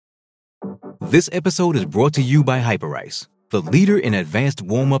This episode is brought to you by Hyperice, the leader in advanced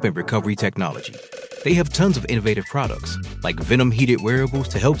warm-up and recovery technology. They have tons of innovative products, like Venom-heated wearables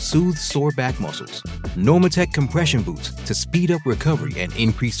to help soothe sore back muscles, Normatec compression boots to speed up recovery and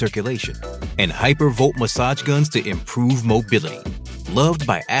increase circulation, and Hypervolt massage guns to improve mobility. Loved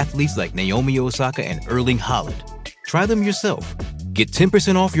by athletes like Naomi Osaka and Erling Haaland. Try them yourself. Get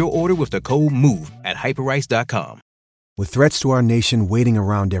 10% off your order with the code MOVE at Hyperice.com. With threats to our nation waiting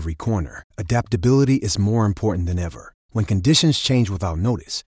around every corner, adaptability is more important than ever. When conditions change without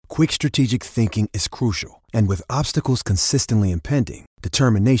notice, quick strategic thinking is crucial. And with obstacles consistently impending,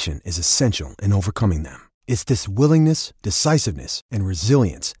 determination is essential in overcoming them. It's this willingness, decisiveness, and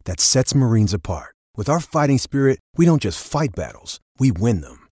resilience that sets Marines apart. With our fighting spirit, we don't just fight battles, we win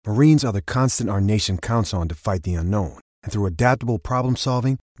them. Marines are the constant our nation counts on to fight the unknown. And through adaptable problem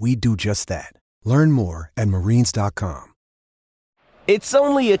solving, we do just that. Learn more at marines.com. It's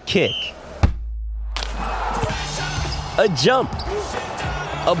only a kick, a jump,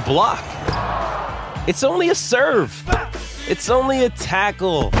 a block. It's only a serve. It's only a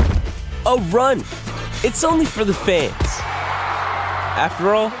tackle, a run. It's only for the fans.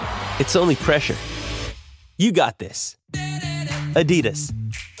 After all, it's only pressure. You got this. Adidas.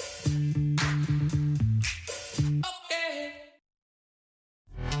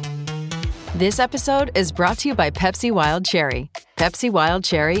 This episode is brought to you by Pepsi Wild Cherry. Pepsi Wild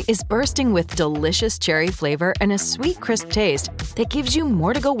Cherry is bursting with delicious cherry flavor and a sweet, crisp taste that gives you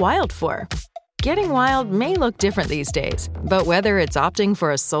more to go wild for. Getting wild may look different these days, but whether it's opting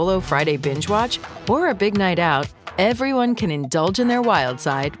for a solo Friday binge watch or a big night out, everyone can indulge in their wild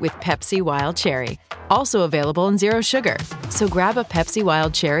side with Pepsi Wild Cherry. Also available in Zero Sugar. So grab a Pepsi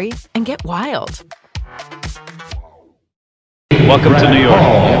Wild Cherry and get wild. Welcome to New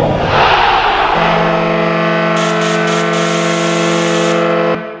York.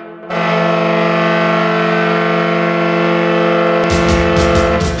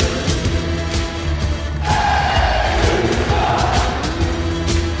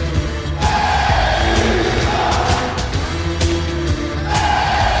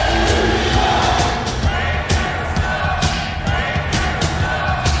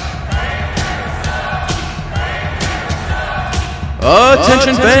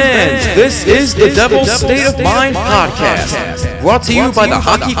 Attention fans, this is the Devil's State of Mind podcast, brought to you by the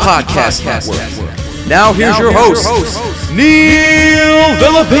Hockey Podcast Network. Now here's your host, Neil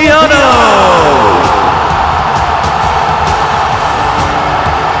Villapiano.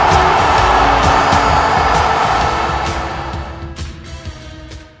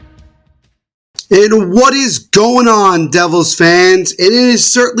 And what is going on, Devils fans? It has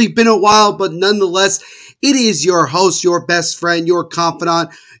certainly been a while, but nonetheless, it is your host, your best friend, your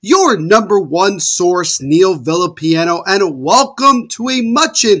confidant, your number one source, Neil Villapiano, and welcome to a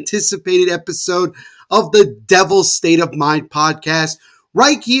much anticipated episode of the Devil's State of Mind podcast,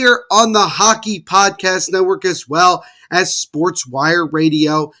 right here on the Hockey Podcast Network, as well as Sports Wire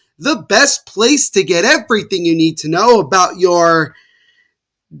Radio, the best place to get everything you need to know about your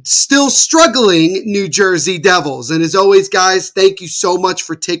still struggling New Jersey Devils. And as always, guys, thank you so much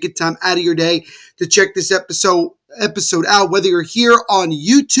for taking time out of your day to check this episode out, whether you're here on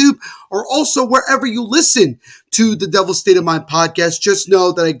YouTube or also wherever you listen to the Devil's State of Mind podcast. Just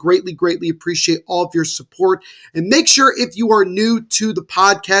know that I greatly, greatly appreciate all of your support. And make sure, if you are new to the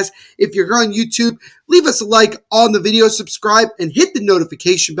podcast, if you're here on YouTube, leave us a like on the video, subscribe, and hit the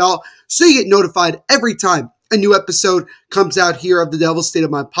notification bell so you get notified every time a new episode comes out here of the Devil's State of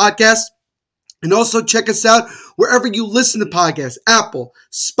Mind podcast. And also check us out wherever you listen to podcasts: Apple,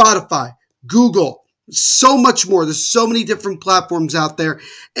 Spotify, Google, so much more. There's so many different platforms out there.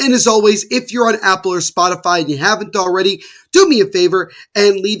 And as always, if you're on Apple or Spotify and you haven't already, do me a favor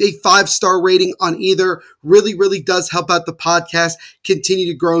and leave a 5-star rating on either. Really, really does help out the podcast continue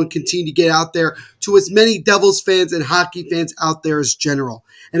to grow and continue to get out there to as many Devils fans and hockey fans out there as general.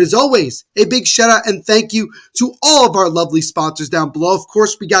 And as always, a big shout out and thank you to all of our lovely sponsors down below. Of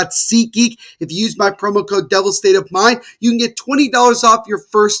course, we got SeatGeek. If you use my promo code Devil's State of Mind, you can get $20 off your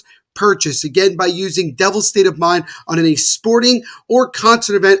first purchase, again, by using Devil's State of Mind on any sporting or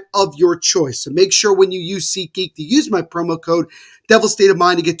concert event of your choice. So make sure when you use SeatGeek to use my promo code Devil's State of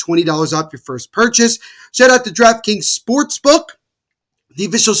Mind to get $20 off your first purchase. Shout out to DraftKings Sportsbook, the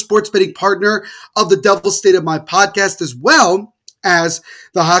official sports betting partner of the Devil's State of Mind podcast, as well as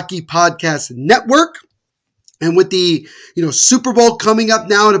the Hockey Podcast Network. And with the, Super Bowl coming up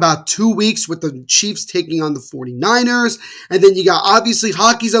now in about 2 weeks with the Chiefs taking on the 49ers. And then you got, obviously,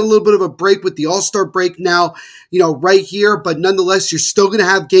 hockey's on a little bit of a break with the All-Star break now, right here. But nonetheless, you're still going to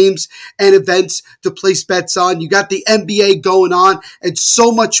have games and events to place bets on. You got the NBA going on and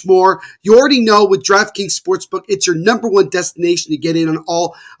so much more. You already know with DraftKings Sportsbook, it's your number one destination to get in on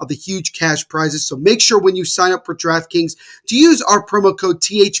all of the huge cash prizes. So make sure when you sign up for DraftKings to use our promo code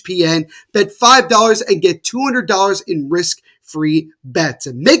THPN, bet $5 and get $200 in risk-free bets.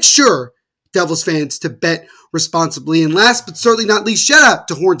 And make sure, Devils fans, to bet responsibly. And last but certainly not least, shout out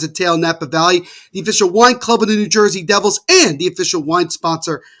to Horns and Tail Napa Valley, the official wine club of the New Jersey Devils and the official wine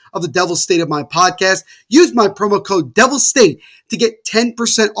sponsor of the Devil's State of Mind podcast. Use my promo code Devil's State to get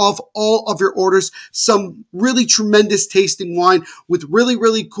 10% off all of your orders. Some really tremendous tasting wine with really,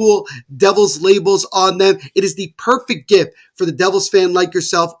 really cool Devils labels on them. It is the perfect gift for the Devils fan like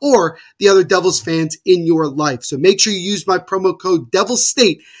yourself or the other Devils fans in your life. So make sure you use my promo code Devil's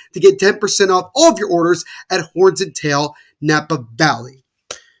State to get 10% off all of your orders at Horns and Tail Napa Valley.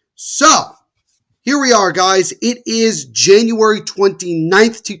 So, here we are, guys. It is January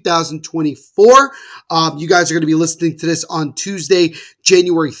 29th, 2024. You guys are going to be listening to this on Tuesday,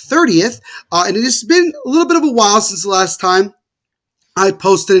 January 30th. And it has been a little bit of a while since the last time I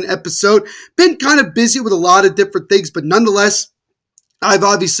posted an episode. Been kind of busy with a lot of different things, but nonetheless, I've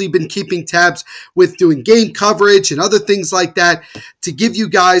obviously been keeping tabs with doing game coverage and other things like that to give you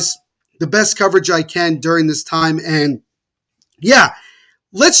guys the best coverage I can during this time. And yeah,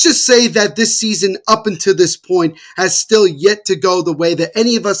 let's just say that this season up until this point has still yet to go the way that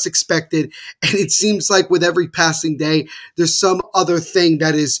any of us expected. And it seems like with every passing day, there's some other thing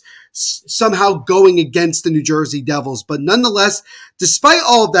that is somehow going against the New Jersey Devils. But nonetheless, despite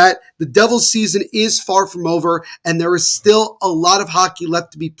all of that, the Devils season is far from over, and there is still a lot of hockey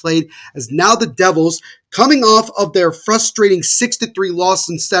left to be played, as now the Devils, coming off of their frustrating 6-3 loss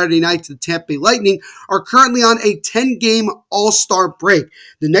on Saturday night to the Tampa Bay Lightning, are currently on a 10-game All-Star break.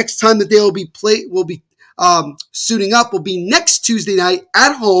 The next time that they will be suiting up will be next Tuesday night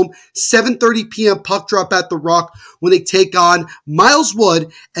at home, 7:30 p.m. puck drop at The Rock when they take on Miles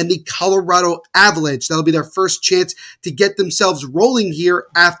Wood and the Colorado Avalanche. That'll be their first chance to get themselves rolling here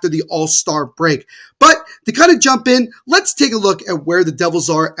after the All-Star break. But to kind of jump in, let's take a look at where the Devils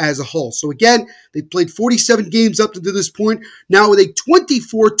are as a whole. So again, they played 47 games up to this point, now with a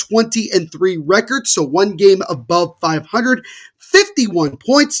 24-20-3 record, so one game above 500. 51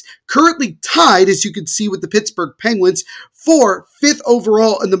 points, currently tied, as you can see, with the Pittsburgh Penguins for 5th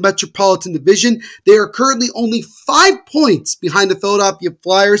overall in the Metropolitan Division. They are currently only 5 points behind the Philadelphia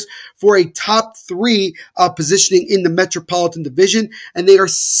Flyers for a top 3 positioning in the Metropolitan Division, and they are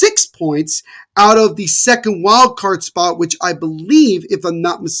 6 points out of the second wild card spot, which I believe, if I'm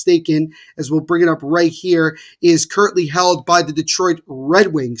not mistaken, as we'll bring it up right here, is currently held by the Detroit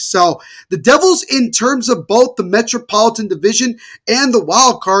Red Wings. So the Devils, in terms of both the Metropolitan Division and the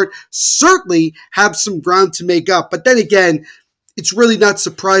wild card, certainly have some ground to make up. But then again, it's really not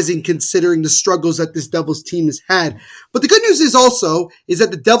surprising considering the struggles that this Devils team has had. But the good news is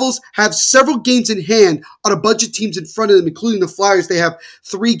that the Devils have several games in hand on a bunch of teams in front of them, including the Flyers. They have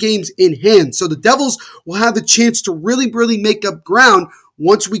 3 games in hand. So the Devils will have the chance to really, really make up ground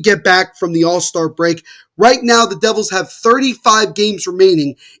once we get back from the All-Star break. Right now, the Devils have 35 games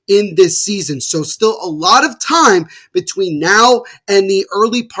remaining in this season, so still a lot of time between now and the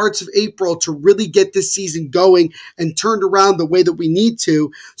early parts of April to really get this season going and turned around the way that we need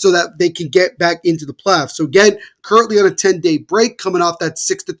to so that they can get back into the playoffs. So again, currently on a 10-day break, coming off that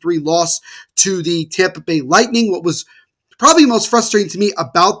 6-3 loss to the Tampa Bay Lightning. What was probably most frustrating to me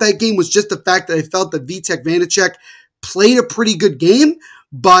about that game was just the fact that I felt that Vitek Vanacek played a pretty good game,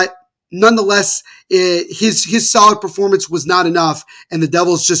 but nonetheless, his solid performance was not enough, and the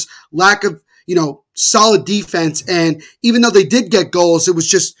Devils just lack of, solid defense. And even though they did get goals, it was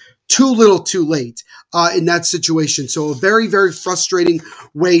just too little too late in that situation. So a very, very frustrating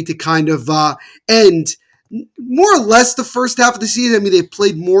way to kind of end more or less the first half of the season. I mean, they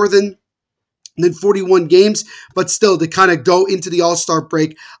played more than 41 games, but still to kind of go into the All-Star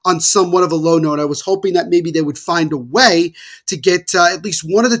break on somewhat of a low note. I was hoping that maybe they would find a way to get at least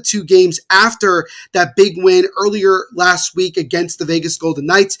one of the 2 games after that big win earlier last week against the Vegas Golden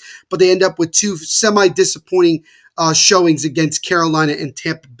Knights, but they end up with 2 semi-disappointing showings against Carolina and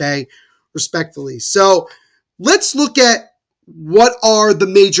Tampa Bay, respectively. So let's look at what are the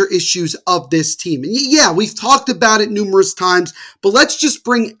major issues of this team. And yeah, we've talked about it numerous times, but let's just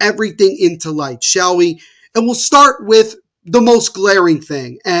bring everything into light, shall we? And we'll start with the most glaring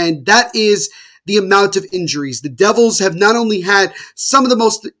thing, and that is the amount of injuries. The Devils have not only had some of the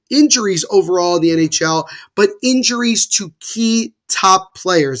most injuries overall in the NHL, but injuries to key top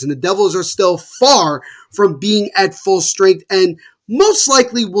players. And the Devils are still far from being at full strength and most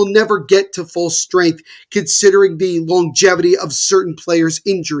likely will never get to full strength considering the longevity of certain players'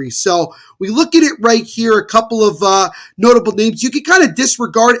 injuries. So we look at it right here, a couple of notable names. You can kind of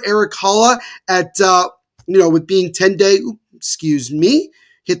disregard Erik Haula at, with being 10-day, excuse me,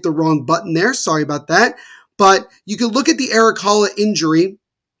 hit the wrong button there. Sorry about that. But you can look at the Erik Haula injury.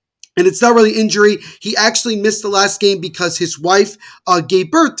 And it's not really injury. He actually missed the last game because his wife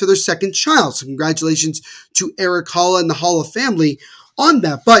gave birth to their second child. So congratulations to Erik Haula and the Haula family on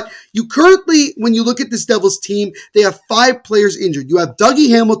that. But you currently, when you look at this Devils team, they have 5 players injured. You have Dougie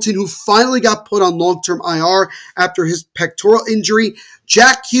Hamilton, who finally got put on long-term IR after his pectoral injury.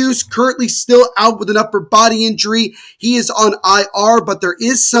 Jack Hughes currently still out with an upper body injury. He is on IR, but there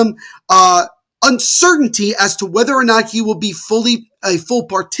is some uncertainty as to whether or not he will be a full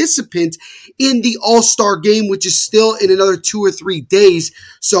participant in the All-Star game, which is still in another 2 or 3 days.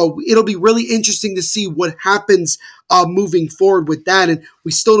 So it'll be really interesting to see what happens moving forward with that. And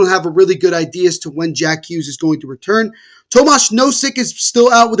we still don't have a really good idea as to when Jack Hughes is going to return. Tomas Nosek is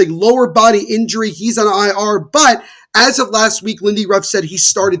still out with a lower body injury. He's on IR, but as of last week, Lindy Ruff said he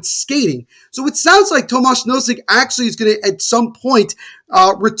started skating. So it sounds like Tomas Nosek actually is going to, at some point,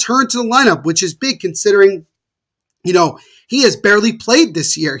 return to the lineup, which is big considering, he has barely played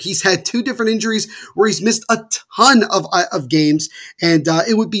this year. He's had 2 different injuries where he's missed a ton of games, and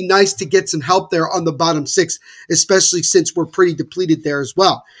it would be nice to get some help there on the bottom 6, especially since we're pretty depleted there as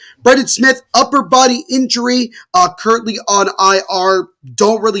well. Brendan Smith, upper body injury, currently on IR.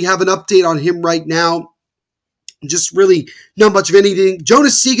 Don't really have an update on him right now. Just really not much of anything.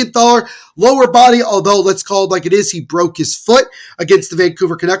 Jonas Siegenthaler, lower body, although let's call it like it is, he broke his foot against the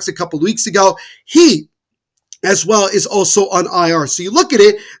Vancouver Canucks a couple of weeks ago. He as well is also on IR. So you look at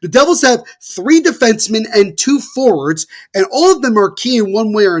it, the Devils have 3 defensemen and 2 forwards, and all of them are key in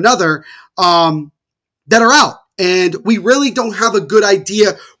one way or another that are out. And we really don't have a good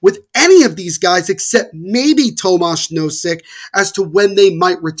idea with any of these guys except maybe Tomas Nosek as to when they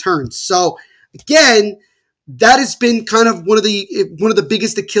might return. So again, that has been kind of one of the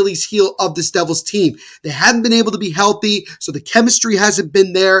biggest Achilles heel of this Devils team. They haven't been able to be healthy, so the chemistry hasn't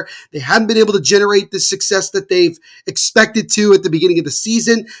been there. They haven't been able to generate the success that they've expected to at the beginning of the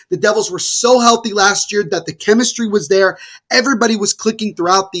season. The Devils were so healthy last year that the chemistry was there. Everybody was clicking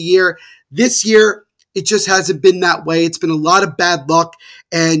throughout the year. This year, it just hasn't been that way. It's been a lot of bad luck,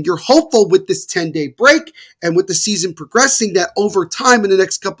 and you're hopeful with this 10-day break and with the season progressing that over time in the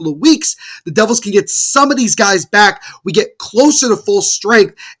next couple of weeks, the Devils can get some of these guys back. We get closer to full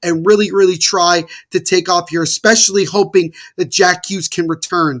strength and really, really try to take off here, especially hoping that Jack Hughes can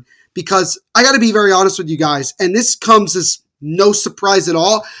return. Because I got to be very honest with you guys, and this comes as no surprise at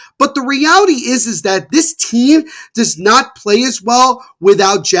all. But the reality is that this team does not play as well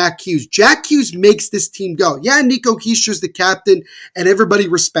without Jack Hughes. Jack Hughes makes this team go. Yeah, Nico Hischier's the captain, and everybody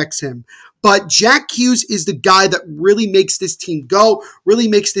respects him. But Jack Hughes is the guy that really makes this team go, really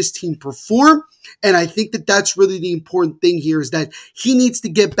makes this team perform. And I think that that's really the important thing here is that he needs to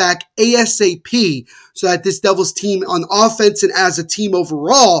get back ASAP so that this Devils team on offense and as a team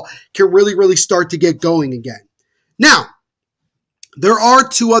overall can really, really start to get going again. Now, there are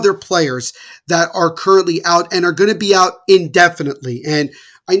 2 other players that are currently out and are going to be out indefinitely. And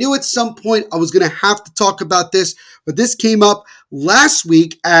I knew at some point I was going to have to talk about this, but this came up last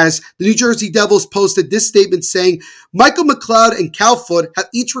week as the New Jersey Devils posted this statement saying, Michael McLeod and Cal Foote have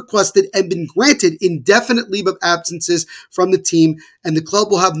each requested and been granted indefinite leave of absences from the team, and the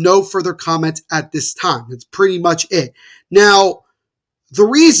club will have no further comment at this time. That's pretty much it. Now, the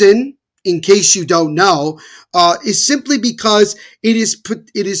reason, in case you don't know, is simply because it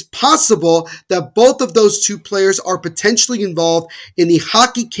is possible that both of those 2 players are potentially involved in the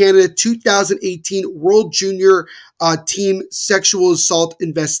Hockey Canada 2018 World Junior Team Sexual Assault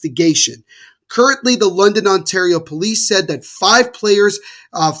investigation. Currently, the London, Ontario police said that 5 players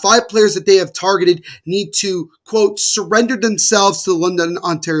that they have targeted need to, quote, surrender themselves to the London,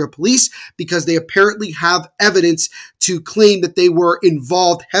 Ontario police because they apparently have evidence to claim that they were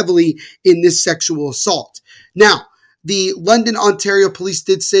involved heavily in this sexual assault. Now, the London, Ontario police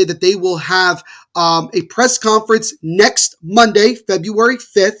did say that they will have a press conference next Monday, February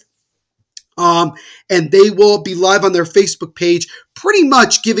 5th. And they will be live on their Facebook page, pretty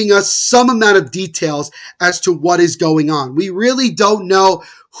much giving us some amount of details as to what is going on. We really don't know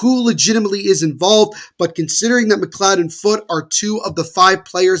who legitimately is involved, but considering that McLeod and Foote are 2 of the 5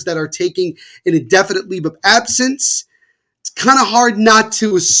 players that are taking an indefinite leave of absence, it's kind of hard not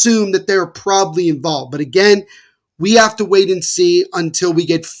to assume that they're probably involved. But again, we have to wait and see until we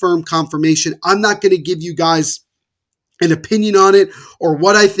get firm confirmation. I'm not going to give you guys an opinion on it or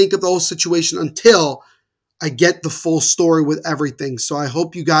what I think of the whole situation until I get the full story with everything. So I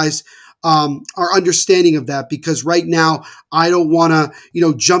hope you guys are understanding of that, because right now I don't want to,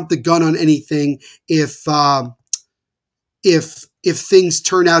 jump the gun on anything if things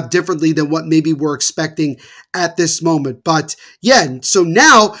turn out differently than what maybe we're expecting at this moment. But yeah, so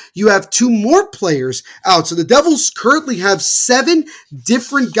now you have 2 more players out. So the Devils currently have 7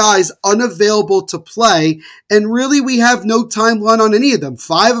 different guys unavailable to play, and really we have no timeline on any of them.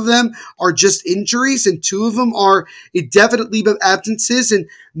 5 of them are just injuries, and 2 of them are indefinite leave of absences, and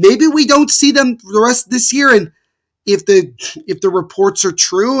maybe we don't see them for the rest of this year. And if the reports are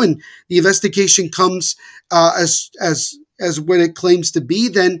true and the investigation comes as what it claims to be,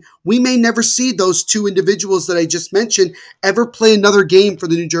 then we may never see those 2 individuals that I just mentioned ever play another game for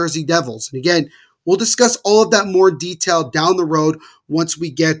the New Jersey Devils. And again, we'll discuss all of that more in detail down the road once we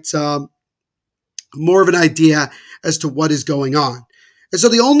get more of an idea as to what is going on. And so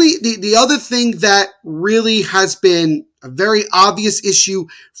the other thing that really has been a very obvious issue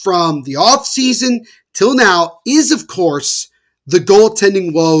from the offseason till now is, of course, the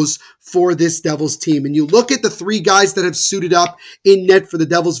goaltending woes for this Devils team. And you look at the 3 guys that have suited up in net for the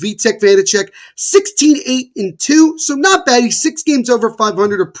Devils. Vitek Vanacek, 16-8-2, so not bad. He's 6 games over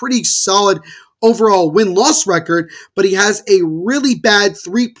 500, a pretty solid overall win-loss record, but he has a really bad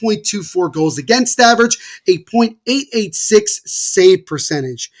 3.24 goals against average, a .886 save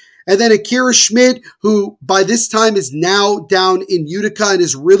percentage. And then Akira Schmid, who by this time is now down in Utica and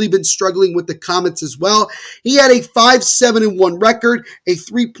has really been struggling with the Comets as well. He had a 5-7-1 record, a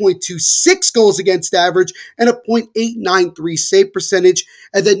 3.26 goals against average, and a .893 save percentage.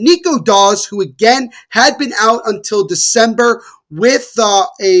 And then Nico Daws, who again had been out until December with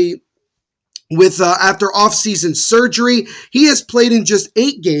after offseason surgery. He has played in just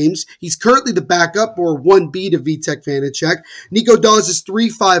 8 games. He's currently the backup, or 1B to Vitek Vanacek. Nico Daws is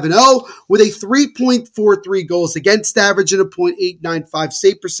 3-5-0 with a 3.43 goals against average and a .895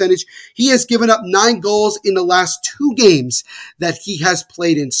 save percentage. He has given up 9 goals in the last 2 games that he has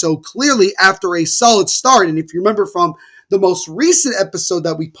played in. So clearly, after a solid start, and if you remember from the most recent episode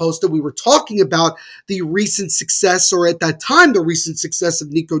that we posted, we were talking about the recent success, or at that time, the recent success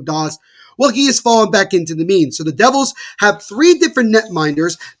of Nico Daws. Well, he has fallen back into the mean. So the Devils have 3 different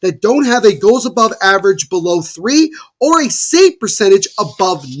netminders that don't have a goals above average below 3 or a save percentage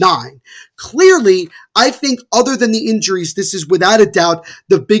above 9. Clearly, I think other than the injuries, this is without a doubt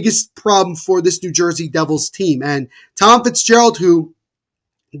the biggest problem for this New Jersey Devils team. And Tom Fitzgerald, who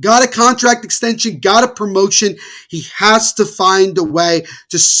got a contract extension, got a promotion, he has to find a way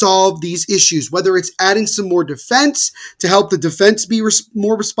to solve these issues, whether it's adding some more defense to help the defense be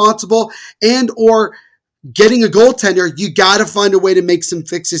more responsible, and or getting a goaltender. You got to find a way to make some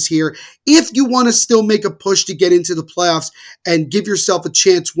fixes here if you want to still make a push to get into the playoffs and give yourself a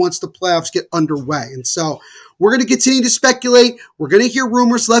chance once the playoffs get underway. And so we're going to continue to speculate. We're going to hear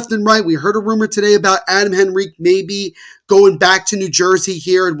rumors left and right. We heard a rumor today about Adam Henrique maybe going back to New Jersey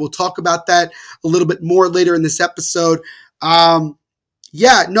here, and we'll talk about that a little bit more later in this episode.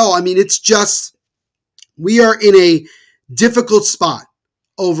 It's just we are in a difficult spot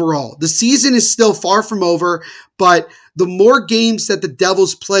overall. The season is still far from over, but the more games that the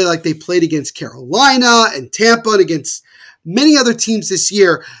Devils play like they played against Carolina and Tampa and against many other teams this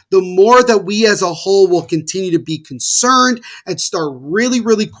year, the more that we as a whole will continue to be concerned and start really,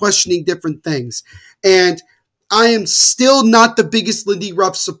 really questioning different things. And I am still not the biggest Lindy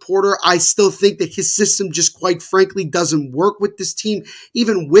Ruff supporter. I still think that his system just quite frankly doesn't work with this team,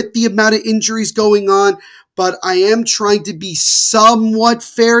 even with the amount of injuries going on. But I am trying to be somewhat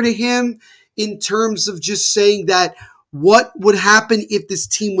fair to him in terms of just saying that what would happen if this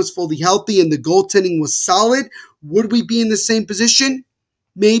team was fully healthy and the goaltending was solid? Would we be in the same position?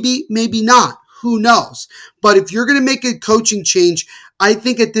 Maybe, maybe not. Who knows? But if you're going to make a coaching change, I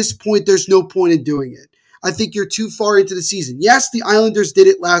think at this point there's no point in doing it. I think you're too far into the season. Yes, the Islanders did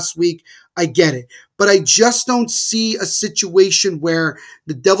it last week. I get it. But I just don't see a situation where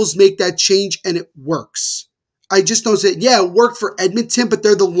the Devils make that change and it works. I just don't say, it worked for Edmonton, but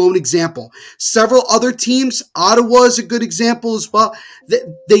they're the lone example. Several other teams, Ottawa is a good example as well.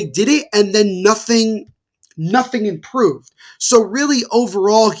 They did it and then nothing improved. So really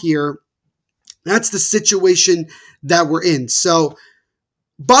overall here, that's the situation that we're in. So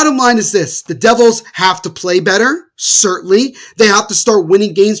bottom line is this: the Devils have to play better, certainly. They have to start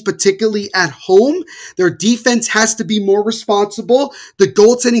winning games, particularly at home. Their defense has to be more responsible. The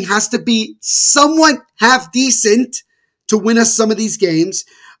goaltending has to be somewhat half decent to win us some of these games,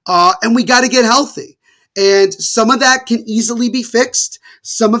 and we got to get healthy. And some of that can easily be fixed.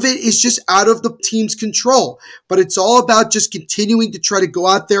 Some of it is just out of the team's control. But it's all about just continuing to try to go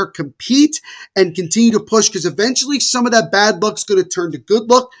out there, compete, and continue to push, because eventually some of that bad luck's going to turn to good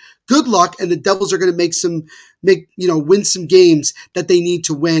luck, and the Devils are going to win some games that they need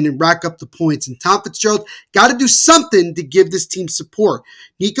to win and rack up the points. And Tom Fitzgerald got to do something to give this team support.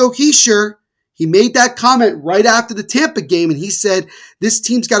 Nico Hischier, he made that comment right after the Tampa game, and he said this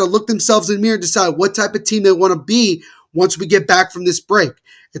team's got to look themselves in the mirror and decide what type of team they want to be once we get back from this break.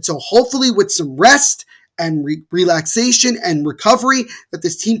 And so hopefully with some rest and relaxation and recovery, that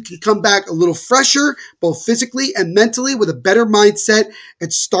this team can come back a little fresher, both physically and mentally, with a better mindset,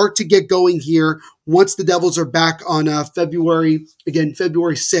 and start to get going here once the Devils are back on February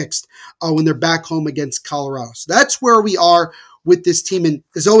 6th, when they're back home against Colorado. So that's where we are with this team. And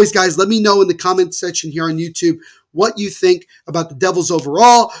as always, guys, let me know in the comment section here on YouTube what you think about the Devils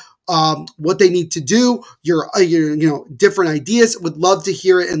overall, what they need to do, your different ideas. Would love to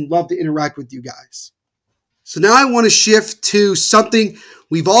hear it and love to interact with you guys. So now I want to shift to something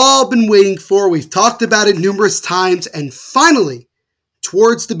we've all been waiting for. We've talked about it numerous times, and finally,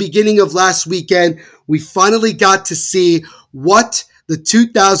 towards the beginning of last weekend, we finally got to see what the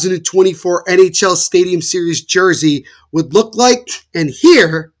 2024 NHL Stadium Series jersey would look like. And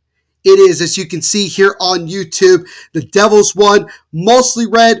here it is, as you can see here on YouTube. The Devils one, mostly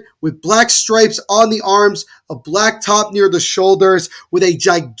red with black stripes on the arms, a black top near the shoulders with a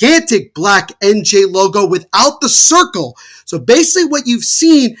gigantic black NJ logo without the circle. So basically what you've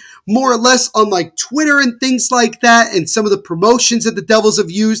seen more or less on like Twitter and things like that, and some of the promotions that the Devils have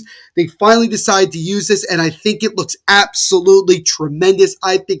used, they finally decided to use this, and I think it looks absolutely tremendous.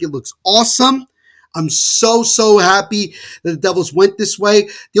 I think it looks awesome. I'm so happy that the Devils went this way.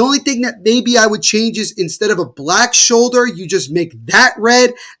 The only thing that maybe I would change is instead of a black shoulder, you just make that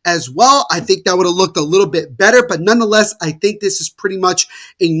red as well. I think that would have looked a little bit better, but nonetheless, I think this is pretty much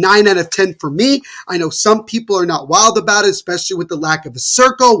a 9 out of 10 for me. I know some people are not wild about it, especially with the lack of a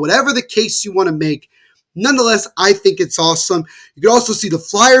circle, whatever the case you want to make. Nonetheless, I think it's awesome. You can also see the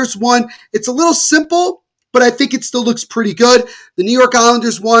Flyers one. It's a little simple, but I think it still looks pretty good. The New York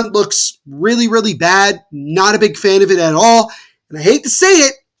Islanders one looks really bad. Not a big fan of it at all. And I hate to say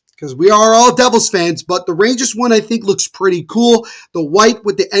it, because we are all Devils fans, but the Rangers one I think looks pretty cool. The white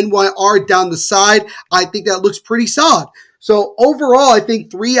with the NYR down the side, I think that looks pretty solid. So overall, I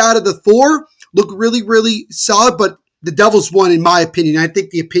think 3 out of the 4 look really solid, but the Devils one, in my opinion, I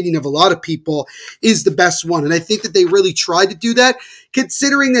think the opinion of a lot of people, is the best one. And I think that they really tried to do that,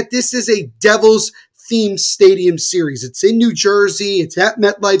 considering that this is a Devils themed stadium series. It's in New Jersey. It's at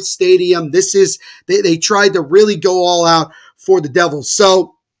MetLife Stadium. They tried to really go all out for the Devils.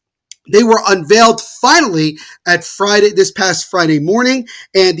 So they were unveiled finally at this past Friday morning,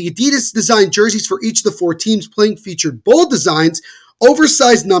 and the Adidas designed jerseys for each of the 4 teams playing featured bold designs,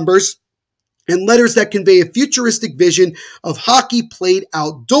 oversized numbers, and letters that convey a futuristic vision of hockey played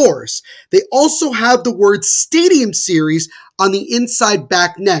outdoors. They also have the word Stadium Series on the inside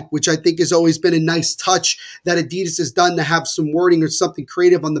back neck, which I think has always been a nice touch that Adidas has done, to have some wording or something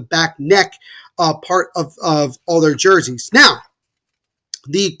creative on the back neck part of all their jerseys. Now,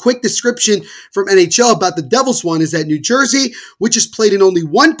 the quick description from NHL about the Devils one is that New Jersey, which has played in only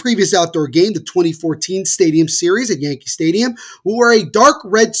one previous outdoor game, the 2014 Stadium Series at Yankee Stadium, will wear a dark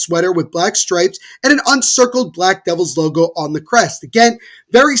red sweater with black stripes and an uncircled black Devils logo on the crest. Again,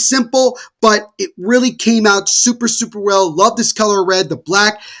 very simple, but it really came out super well. Love this color red, the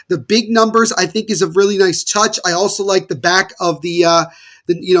black, the big numbers I think is a really nice touch. I also like the back of the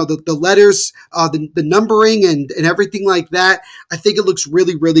letters, the numbering and everything like that. I think it looks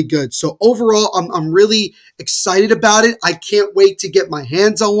really good. So overall, I'm really excited about it. I can't wait to get my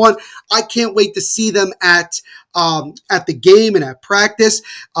hands on one. I can't wait to see them at the game and at practice.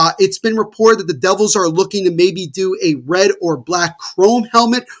 It's been reported that the Devils are looking to maybe do a red or black chrome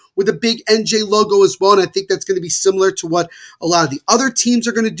helmet with a big NJ logo as well, and I think that's going to be similar to what a lot of the other teams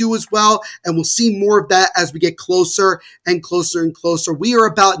are going to do as well, and we'll see more of that as we get closer and closer. We are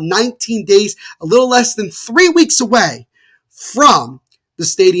about 19 days, a little less than 3 weeks away from the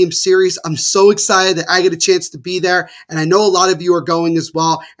Stadium Series. I'm so excited that I get a chance to be there, and I know a lot of you are going as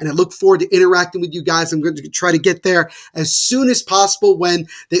well, and I look forward to interacting with you guys. I'm going to try to get there as soon as possible when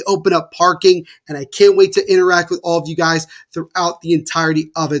they open up parking, and I can't wait to interact with all of you guys throughout the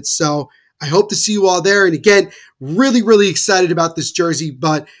entirety of it. So I hope to see you all there, and again, really excited about this jersey.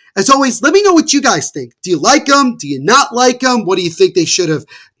 But as always, let me know what you guys think. Do you like them? Do you not like them? What do you think they should have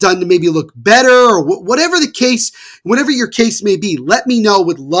done to maybe look better, or whatever your case may be? Let me know.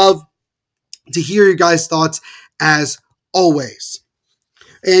 Would love to hear your guys' thoughts as always.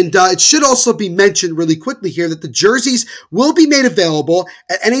 And it should also be mentioned really quickly here that the jerseys will be made available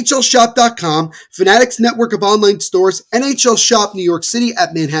at NHLShop.com, Fanatics network of online stores, NHL Shop New York City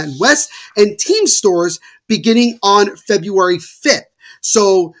at Manhattan West, and team stores beginning on February 5th.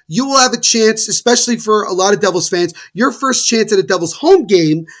 So you will have a chance, especially for a lot of Devils fans, your first chance at a Devils home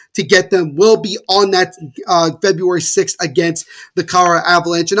game to get them will be on that February 6th against the Colorado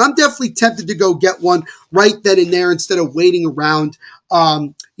Avalanche. And I'm definitely tempted to go get one right then and there instead of waiting around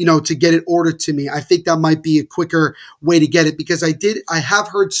to get it ordered to me. I think that might be a quicker way to get it because I have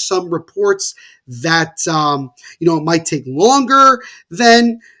heard some reports that, it might take longer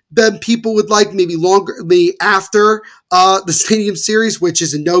than people would like, maybe after the Stadium Series, which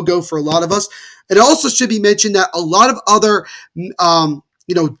is a no-go for a lot of us. It also should be mentioned that a lot of other,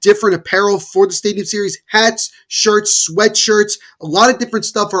 different apparel for the Stadium Series, hats, shirts, sweatshirts, a lot of different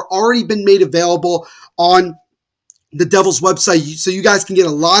stuff are already been made available on the Devils website. So you guys can get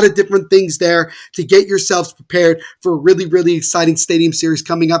a lot of different things there to get yourselves prepared for a really, really exciting Stadium Series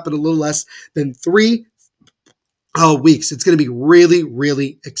coming up in a little less than 3 weeks. It's going to be really,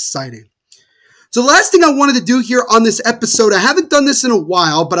 really exciting. So the last thing I wanted to do here on this episode, I haven't done this in a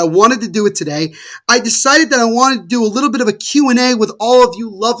while, but I wanted to do it today. I decided that I wanted to do a little bit of a Q&A with all of you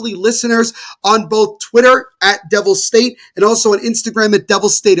lovely listeners on both Twitter at Devils State and also on Instagram at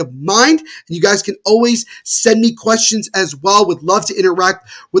Devils State of Mind. And you guys can always send me questions as well. Would love to interact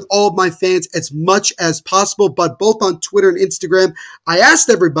with all of my fans as much as possible, but both on Twitter and Instagram, I asked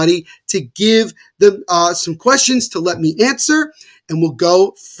everybody to give them some questions to let me answer, and we'll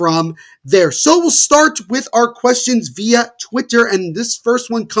go from there. So we'll start with our questions via Twitter, and this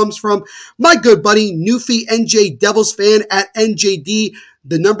first one comes from my good buddy, Newfie NJ Devils fan at NJD,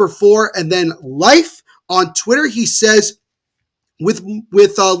 the number 4, and then Life on Twitter. He says, with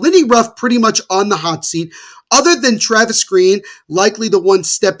Lindy Ruff pretty much on the hot seat, other than Travis Green, likely the one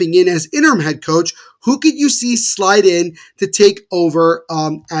stepping in as interim head coach, who could you see slide in to take over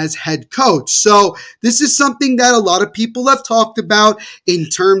as head coach? So this is something that a lot of people have talked about in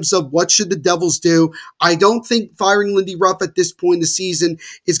terms of what should the Devils do. I don't think firing Lindy Ruff at this point in the season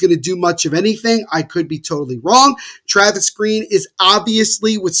is going to do much of anything. I could be totally wrong. Travis Green is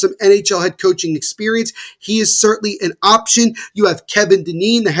obviously, with some NHL head coaching experience, he is certainly an option. You have Kevin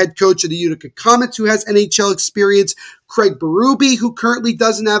Dineen, the head coach of the Utica Comets, who has NHL experience. Craig Berube, who currently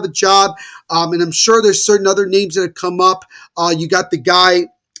doesn't have a job. And I'm sure there's certain other names that have come up. You got the guy,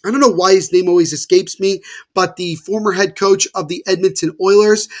 I don't know why his name always escapes me, but the former head coach of the Edmonton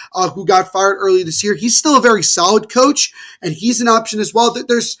Oilers, who got fired earlier this year. He's still a very solid coach, and he's an option as well.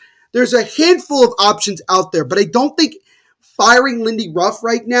 There's a handful of options out there, but I don't think firing Lindy Ruff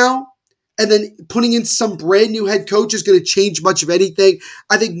right now and then putting in some brand new head coach is going to change much of anything.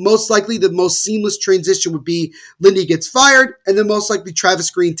 I think most likely the most seamless transition would be Lindy gets fired, and then most likely Travis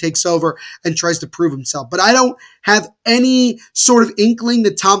Green takes over and tries to prove himself. But I don't have any sort of inkling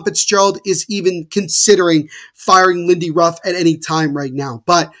that Tom Fitzgerald is even considering firing Lindy Ruff at any time right now.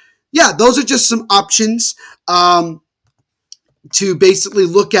 But yeah, those are just some options to basically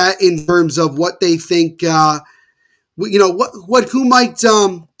look at in terms of what they think, who might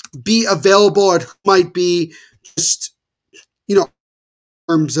be available or who might be just, in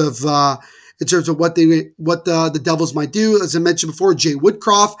terms of what the Devils might do. As I mentioned before, Jay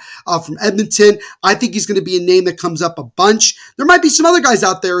Woodcroft from Edmonton. I think he's going to be a name that comes up a bunch. There might be some other guys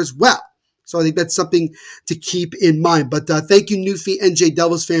out there as well. So I think that's something to keep in mind. But thank you, Newfie NJ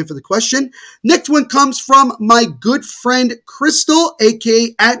Devils fan, for the question. Next one comes from my good friend Crystal,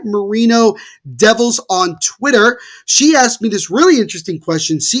 aka at Marino Devils on Twitter. She asked me this really interesting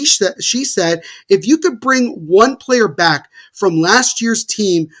question. She said, if you could bring one player back from last year's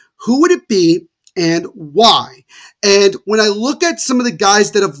team, who would it be and why? And when I look at some of the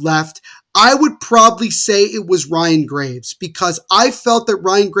guys that have left, I would probably say it was Ryan Graves, because I felt that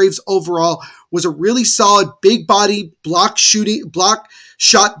Ryan Graves overall was a really solid, big body, block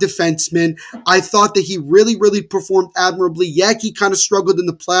shot defenseman. I thought that he really, really performed admirably. Yeah, he kind of struggled in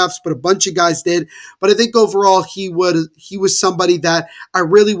the playoffs, but a bunch of guys did. But I think overall he was somebody that I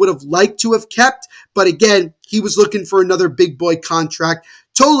really would have liked to have kept. But again, he was looking for another big boy contract.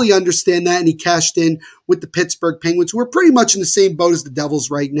 Totally understand that, and he cashed in with the Pittsburgh Penguins, who are pretty much in the same boat as the Devils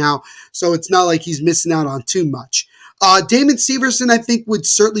right now, so it's not like he's missing out on too much. Damon Severson, I think, would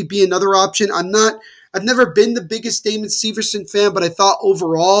certainly be another option. I've never been the biggest Damon Severson fan, but I thought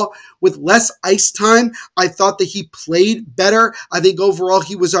overall, with less ice time, I thought that he played better. I think overall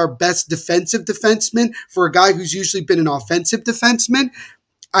he was our best defensive defenseman for a guy who's usually been an offensive defenseman.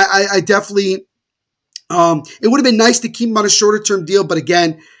 I definitely... it would have been nice to keep him on a shorter-term deal, but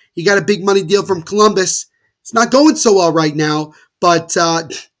again, he got a big money deal from Columbus. it's not going so well right now. But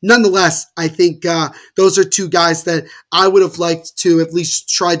nonetheless, I think those are two guys that I would have liked to at least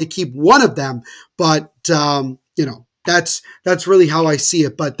try to keep one of them. But, that's really how I see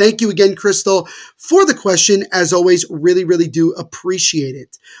it. But thank you again, Crystal, for the question. As always, really, really do appreciate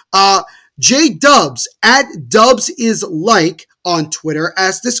it. J Dubs at Dubs is like on Twitter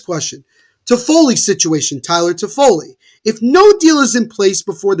asked this question. Toffoli situation, Tyler Toffoli. If no deal is in place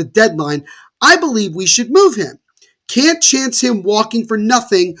before the deadline, I believe we should move him. Can't chance him walking for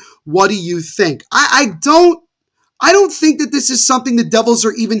nothing. What do you think? I don't think that this is something the Devils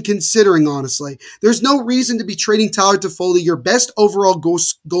are even considering, honestly. There's no reason to be trading Tyler Toffoli, your best overall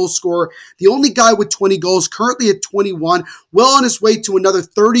goal scorer, the only guy with 20 goals, currently at 21, well on his way to another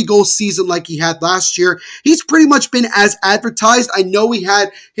 30-goal season like he had last year. He's pretty much been as advertised. I know he had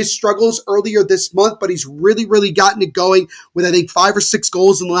his struggles earlier this month, but he's really, really gotten it going with, I think, 5 or 6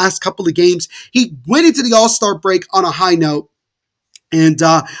 goals in the last couple of games. He went into the All-Star break on a high note. And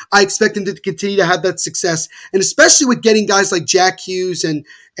I expect him to continue to have that success. And especially with getting guys like Jack Hughes and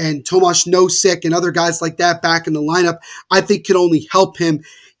Tomas Nosek and other guys like that back in the lineup, I think can only help him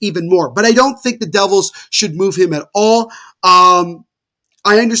even more. But I don't think the Devils should move him at all. I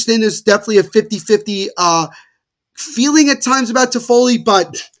understand there's definitely a 50-50 feeling at times about Toffoli,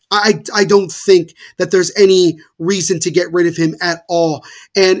 but I don't think that there's any reason to get rid of him at all.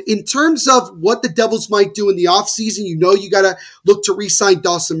 And in terms of what the Devils might do in the offseason, you got to look to re-sign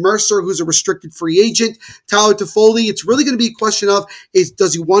Dawson Mercer, who's a restricted free agent. Tyler Toffoli, it's really going to be a question of,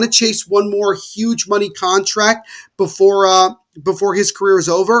 does he want to chase one more huge money contract before his career is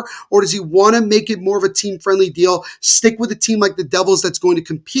over, or does he want to make it more of a team-friendly deal, stick with a team like the Devils that's going to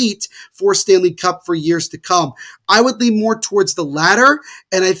compete for Stanley Cup for years to come? I would lean more towards the latter,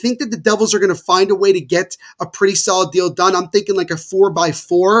 and I think that the Devils are going to find a way to get a pretty solid deal done. I'm thinking like a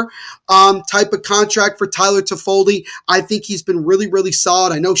 4x4 type of contract for Tyler Toffoli. I think he's been really, really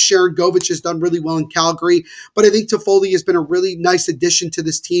solid. I know Sharon Govich has done really well in Calgary, but I think Toffoli has been a really nice addition to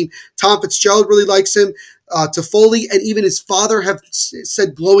this team. Tom Fitzgerald really likes him. Toffoli and even his father have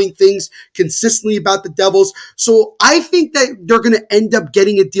said glowing things consistently about the Devils. So I think that they're going to end up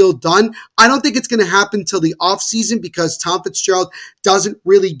getting a deal done. I don't think it's going to happen till the offseason because Tom Fitzgerald doesn't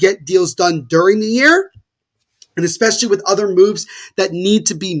really get deals done during the year. And especially with other moves that need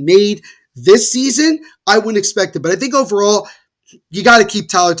to be made this season, I wouldn't expect it. But I think overall, you got to keep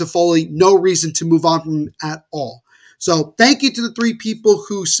Tyler Toffoli. No reason to move on from him at all. So thank you to the 3 people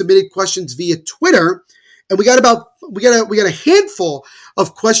who submitted questions via Twitter. And we got a handful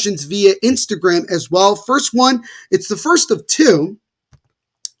of questions via Instagram as well. First one, it's the first of 2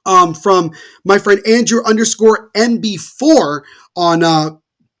 from my friend Andrew _MB4 on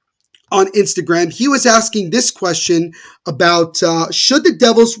Instagram. He was asking this question about should the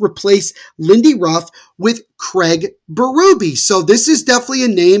Devils replace Lindy Ruff with Craig Berube? So this is definitely a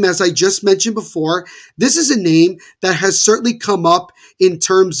name, as I just mentioned before. This is a name that has certainly come up in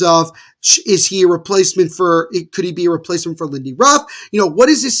terms of, is he a replacement could he be a replacement for Lindy Ruff? What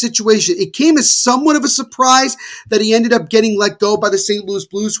is his situation? It came as somewhat of a surprise that he ended up getting let go by the St. Louis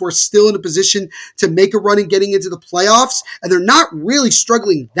Blues, who are still in a position to make a run and getting into the playoffs. And they're not really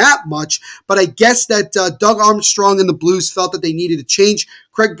struggling that much, but I guess that Doug Armstrong and the Blues felt that they needed a change.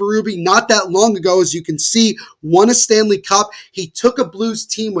 Craig Berube, not that long ago, as you can see, won a Stanley Cup. He took a Blues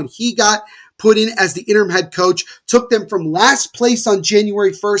team when he got put in as the interim head coach, took them from last place on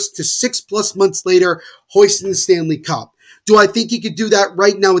January 1st to 6+ months later, hoisting the Stanley Cup. Do I think he could do that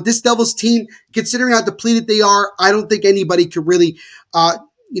right now with this Devils team? Considering how depleted they are, I don't think anybody could really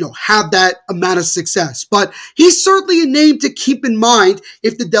have that amount of success. But he's certainly a name to keep in mind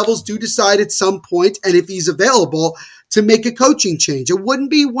if the Devils do decide at some point, and if he's available, to make a coaching change. It wouldn't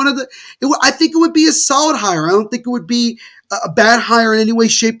be I think it would be a solid hire. I don't think it would be a bad hire in any way,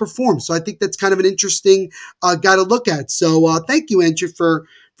 shape, or form. So I think that's kind of an interesting guy to look at. So thank you, Andrew, for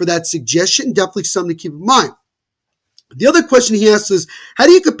that suggestion. Definitely something to keep in mind. The other question he asked is, how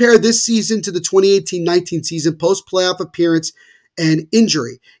do you compare this season to the 2018-19 season, post-playoff appearance and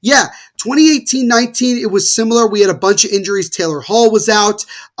injury? Yeah, 2018-19, it was similar. We had a bunch of injuries. Taylor Hall was out.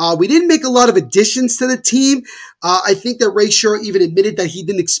 We didn't make a lot of additions to the team. I think that Ray Shero even admitted that he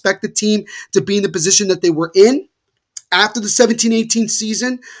didn't expect the team to be in the position that they were in after the 17-18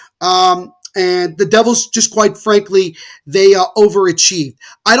 season. And the Devils, just quite frankly, they overachieved.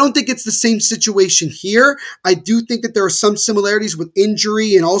 I don't think it's the same situation here. I do think that there are some similarities with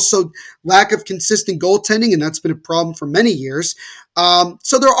injury and also lack of consistent goaltending, and that's been a problem for many years.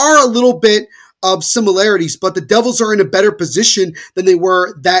 So there are a little bit of similarities, but the Devils are in a better position than they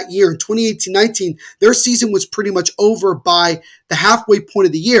were that year. In 2018-19, their season was pretty much over by the halfway point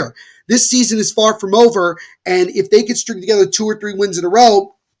of the year. this season is far from over, and if they could string together 2 or 3 wins in a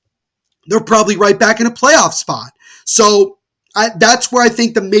row, they're probably right back in a playoff spot. So that's where I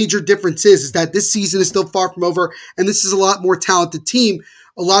think the major difference is that this season is still far from over, and this is a lot more talented team.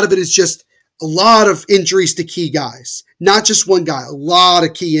 A lot of it is just a lot of injuries to key guys. Not just one guy, a lot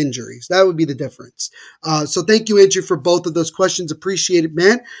of key injuries. That would be the difference. So thank you, Andrew, for both of those questions. Appreciate it,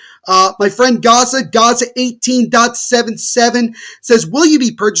 man. My friend Gaza 18.77 says, will you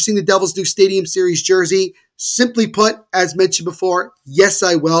be purchasing the Devils' new Stadium Series jersey? Simply put, as mentioned before, yes,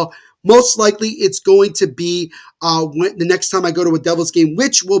 I will. Most likely it's going to be the next time I go to a Devils game,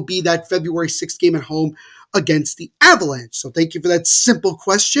 which will be that February 6th game at home against the Avalanche. So thank you for that simple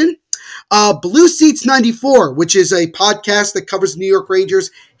question. Blue Seats 94, which is a podcast that covers New York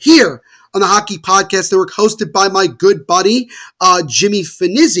Rangers here on the Hockey Podcast Network, hosted by my good buddy, Jimmy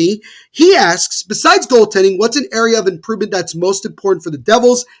Finizzi. He asks, besides goaltending, what's an area of improvement that's most important for the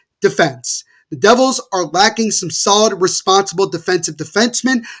Devils? Defense. The Devils are lacking some solid, responsible defensive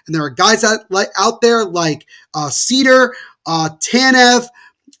defensemen, and there are guys out there like Cedar, Tanev,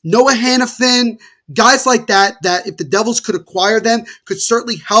 Noah Hannafin, guys like that if the Devils could acquire them, could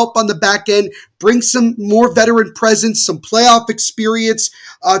certainly help on the back end, bring some more veteran presence, some playoff experience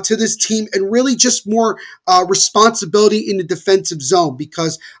to this team, and really just more responsibility in the defensive zone,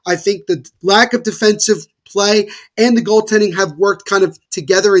 because I think the lack of defensive play and the goaltending have worked kind of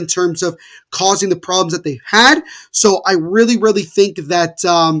together in terms of causing the problems that they've had. So I really, really think that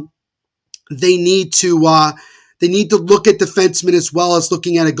they need to look at defensemen as well as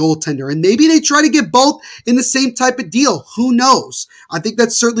looking at a goaltender. And maybe they try to get both in the same type of deal. Who knows? I think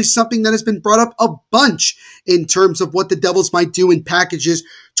that's certainly something that has been brought up a bunch in terms of what the Devils might do in packages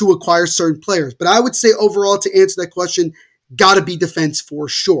to acquire certain players. But I would say overall, to answer that question, gotta be defense for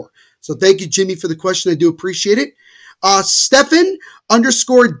sure. So thank you, Jimmy, for the question. I do appreciate it. Stefan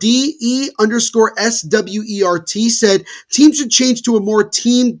 _DE_SWERT said, teams should change to a more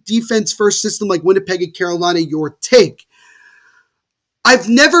team defense first system like Winnipeg and Carolina. Your take? I've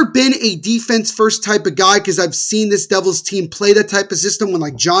never been a defense first type of guy because I've seen this Devils team play that type of system when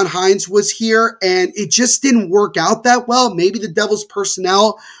like John Hines was here, and it just didn't work out that well. Maybe the Devils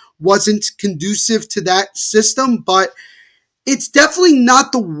personnel wasn't conducive to that system, but it's definitely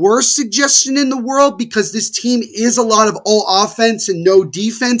not the worst suggestion in the world because this team is a lot of all offense and no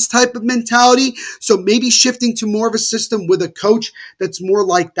defense type of mentality. So maybe shifting to more of a system with a coach that's more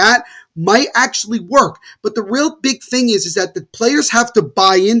like that might actually work. But the real big thing is that the players have to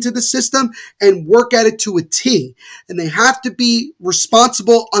buy into the system and work at it to a T. And they have to be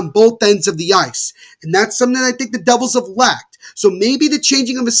responsible on both ends of the ice. And that's something I think the Devils have lacked. So maybe the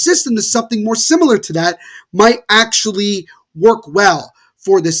changing of a system to something more similar to that might actually work well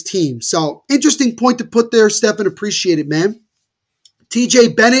for this team. So interesting point to put there, Stefan. Appreciate it, man.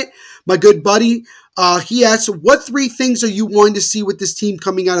 TJ Bennett, my good buddy, he asks, what 3 things are you wanting to see with this team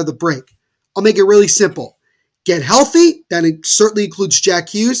coming out of the break? I'll make it really simple. Get healthy. That certainly includes Jack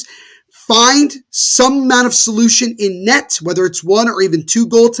Hughes. Find some amount of solution in net, whether it's 1 or even 2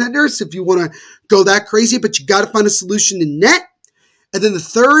 goaltenders, if you want to go that crazy, but you got to find a solution in net. And then the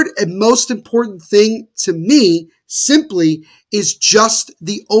third and most important thing to me simply is just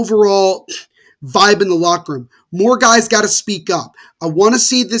the overall vibe in the locker room. More guys got to speak up. I want to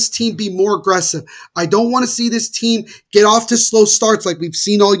see this team be more aggressive. I don't want to see this team get off to slow starts like we've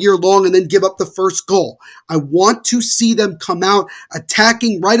seen all year long and then give up the first goal. I want to see them come out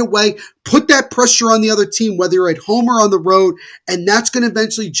attacking right away, put that pressure on the other team, whether you're at home or on the road, and that's going to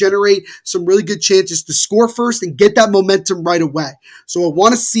eventually generate some really good chances to score first and get that momentum right away. So I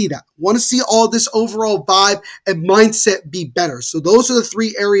want to see that. I want to see all this overall vibe and mindset be better. So those are the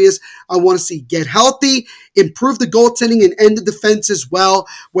 3 areas I want to see. Get healthy, improve the goaltending, and end the defense as well,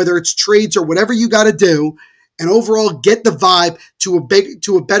 whether it's trades or whatever you got to do. And overall, get the vibe to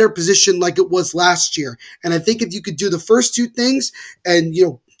a better position like it was last year. And I think if you could do the first 2 things and,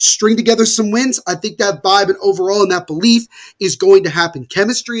 string together some wins, I think that vibe and overall and that belief is going to happen.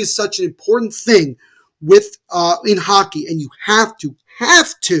 Chemistry is such an important thing with in hockey, and you have to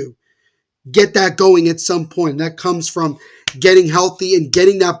get that going at some point. And that comes from getting healthy and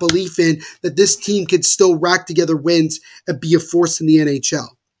getting that belief in that this team could still rack together wins and be a force in the NHL.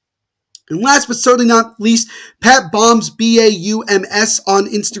 And last but certainly not least, Pat Baums, B-A-U-M-S on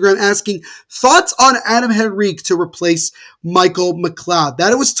Instagram asking, thoughts on Adam Henrique to replace Michael McLeod?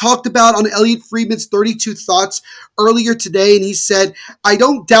 That was talked about on Elliot Friedman's 32 Thoughts earlier today, and he said, I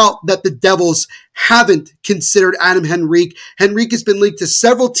don't doubt that the Devils haven't considered Adam Henrique. Henrique has been linked to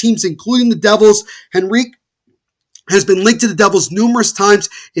several teams, including the Devils. Henrique has been linked to the Devils numerous times.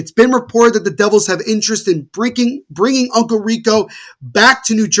 It's been reported that the Devils have interest in bringing Uncle Rico back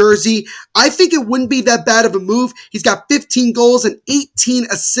to New Jersey. I think it wouldn't be that bad of a move. He's got 15 goals and 18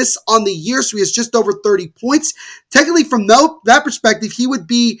 assists on the year, so he has just over 30 points. Technically, from that perspective,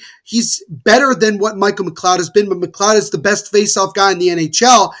 he's better than what Michael McLeod has been, but McLeod is the best faceoff guy in the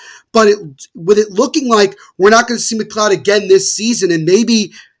NHL. But with it looking like we're not going to see McLeod again this season, and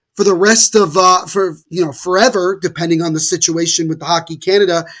maybe for the rest of, forever, depending on the situation with the Hockey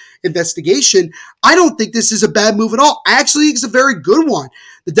Canada investigation, I don't think this is a bad move at all. Actually, it's a very good one.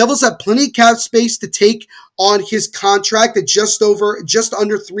 The Devils have plenty of cap space to take on his contract at just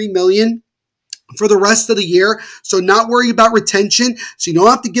under $3 million for the rest of the year. So not worried about retention. So you don't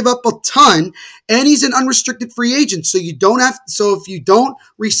have to give up a ton. And he's an unrestricted free agent. So if you don't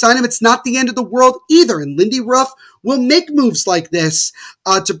re-sign him, it's not the end of the world either. And Lindy Ruff will make moves like this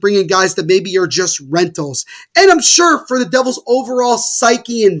to bring in guys that maybe are just rentals. And I'm sure for the Devils' overall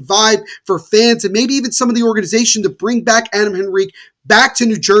psyche and vibe for fans and maybe even some of the organization to bring back Adam Henrique back to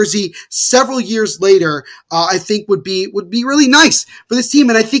New Jersey several years later, I think would be really nice for this team.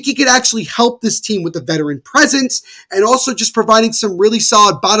 And I think he could actually help this team with the veteran presence and also just providing some really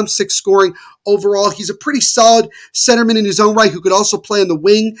solid bottom six scoring overall. He's a pretty solid centerman in his own right who could also play on the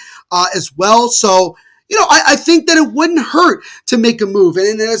wing as well. So, I think that it wouldn't hurt to make a move.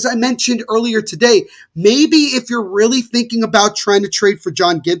 And as I mentioned earlier today, maybe if you're really thinking about trying to trade for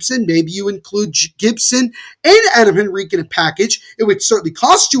John Gibson, maybe you include Gibson and Adam Henrique in a package. It would certainly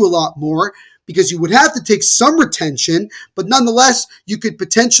cost you a lot more because you would have to take some retention, but nonetheless, you could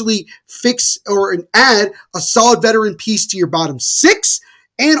potentially fix or add a solid veteran piece to your bottom six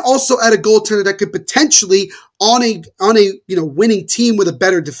and also add a goaltender that could potentially on a winning team with a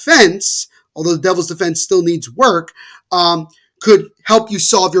better defense, although the Devils' defense still needs work, could help you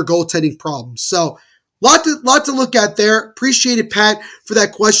solve your goaltending problems. So, lot to look at there. Appreciate it, Pat, for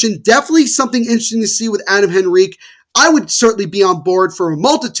that question. Definitely something interesting to see with Adam Henrique. I would certainly be on board for a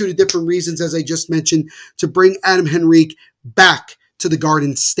multitude of different reasons, as I just mentioned, to bring Adam Henrique back to the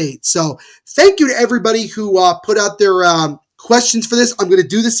Garden State. So, thank you to everybody who put out their questions for this. I'm going to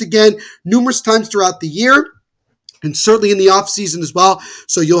do this again numerous times throughout the year, and certainly in the off season as well.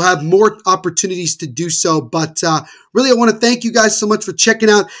 So you'll have more opportunities to do so. But really, I want to thank you guys so much for checking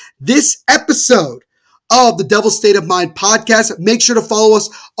out this episode of the Devil State of Mind podcast. Make sure to follow us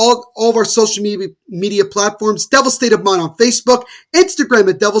all of our social media platforms. Devil State of Mind on Facebook, Instagram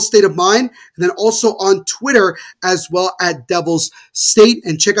at Devil State of Mind, and then also on Twitter as well at Devil's State.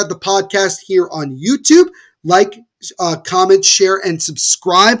 And check out the podcast here on YouTube. Like, comment, share, and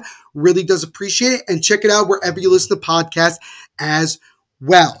subscribe. Really does appreciate it. And check it out wherever you listen to podcasts as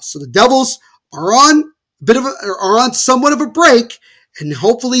well. So the Devils are on somewhat of a break, and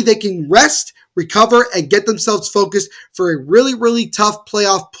hopefully they can rest, recover, and get themselves focused for a really, really tough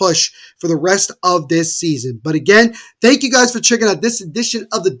playoff push for the rest of this season. But again, thank you guys for checking out this edition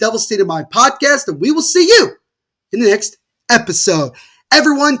of the Devil State of Mind podcast, and we will see you in the next episode.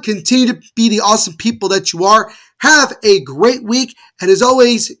 Everyone, continue to be the awesome people that you are. Have a great week. And as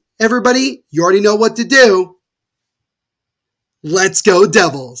always, everybody, you already know what to do. Let's go,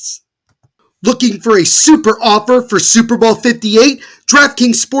 Devils. Looking for a super offer for Super Bowl 58?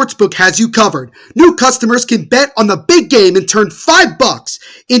 DraftKings Sportsbook has you covered. New customers can bet on the big game and turn $5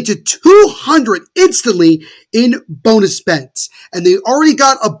 into $200 instantly in bonus bets. And they already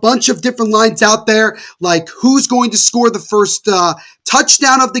got a bunch of different lines out there, like who's going to score the first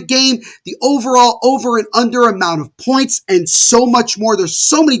touchdown of the game, the overall over and under amount of points, and so much more. There's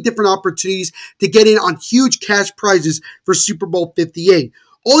so many different opportunities to get in on huge cash prizes for Super Bowl 58.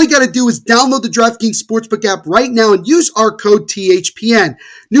 All you got to do is download the DraftKings Sportsbook app right now and use our code THPN.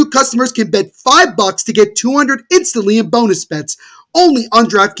 New customers can bet $5 to get $200 instantly in bonus bets. Only on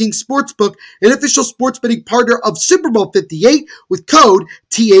DraftKings Sportsbook, an official sports betting partner of Super Bowl 58 with code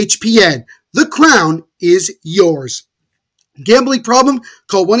THPN. The crown is yours. Gambling problem?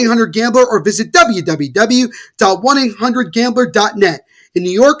 Call 1-800-GAMBLER or visit www.1800gambler.net. In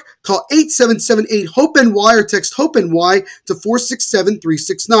New York, call 877-8-HOPE-NY or text HOPE-NY to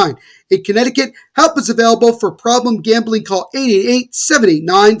 467-369. In Connecticut, help is available for problem gambling. Call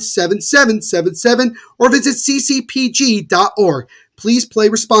 888-789-7777 or visit ccpg.org. Please play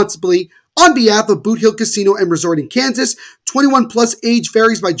responsibly. On behalf of Boot Hill Casino and Resort in Kansas, 21 plus, age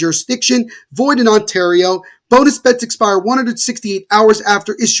varies by jurisdiction, void in Ontario. Bonus bets expire 168 hours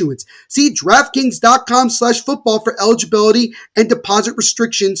after issuance. See DraftKings.com/football for eligibility and deposit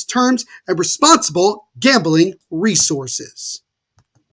restrictions, terms, and responsible gambling resources.